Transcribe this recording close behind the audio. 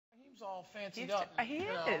Steve's all fancied up. He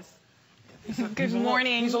is. Good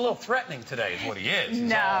morning. He's a little threatening today is what he is.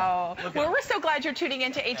 No. Well, we're so glad you're tuning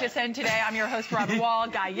into HSN today. I'm your host, Robin Wall,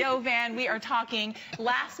 Guy Yovan. We are talking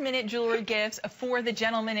last-minute jewelry gifts for the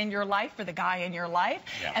gentleman in your life, for the guy in your life.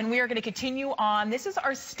 Yeah. And we are going to continue on. This is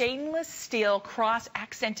our stainless steel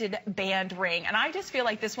cross-accented band ring. And I just feel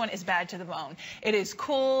like this one is bad to the bone. It is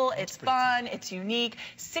cool. It's fun. It's unique.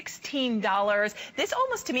 $16. This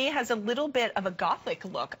almost, to me, has a little bit of a gothic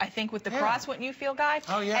look, I think, with the cross. Wouldn't you feel, Guy?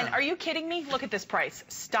 Oh, yeah. And are you kidding me? Look at this price.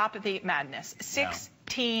 Stop the madness.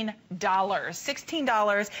 $16.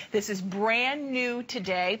 $16. This is brand new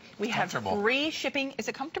today. We have free shipping. Is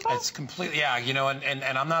it comfortable? It's completely, yeah. You know, and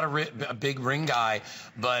I'm not a big ring guy,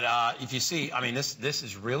 but if you see, I mean, this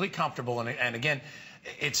is really comfortable, and again,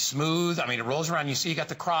 it's smooth. I mean, it rolls around. You see, you got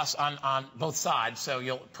the cross on both sides, so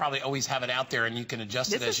you'll probably always have it out there, and you can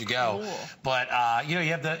adjust it as you go. But you know,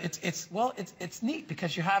 you have the it's neat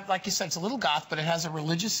because you have, like you said, it's a little goth, but it has a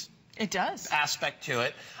religious aspect to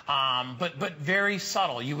it, but very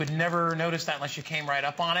subtle. You would never notice that unless you came right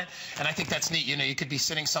up on it, and I think that's neat. You know, you could be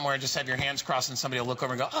sitting somewhere and just have your hands crossed, and somebody will look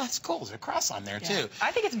over and go, "Oh, that's cool. There's a cross on there too."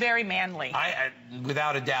 I think it's very manly.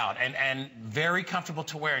 Without a doubt, and very comfortable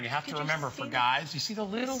to wear. And you have to remember, for guys, you see the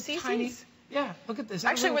little tiny. Yeah, look at this.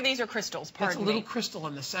 Actually, where these are crystals, There's a little crystal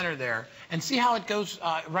in the center there. And see how it goes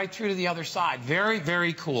right through to the other side. Very,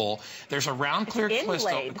 very cool. There's a round, clear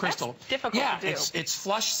crystal. That's difficult to do. It's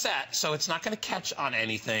flush set, so it's not going to catch on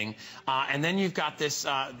anything. And then you've got this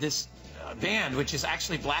band, which is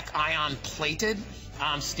actually black ion plated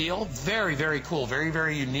steel. Very, very cool. Very,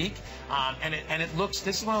 very unique. And it looks,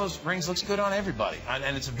 this is one of those rings looks good on everybody.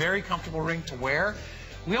 And it's a very comfortable ring to wear.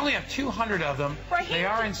 We only have 200 of them. Raheem, they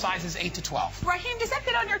are in sizes 8 to 12. Raheem, does that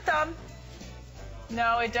fit on your thumb?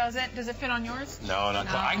 No, it doesn't. Does it fit on yours? No, not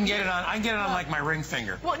quite. I can get it on. I can get it on like my ring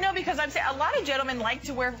finger. Well, no, because I'm saying a lot of gentlemen like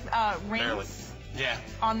to wear rings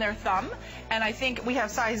on their thumb, and I think we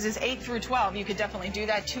have sizes 8 through 12. You could definitely do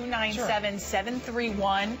that.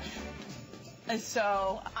 297-731. And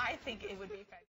so I think it would be.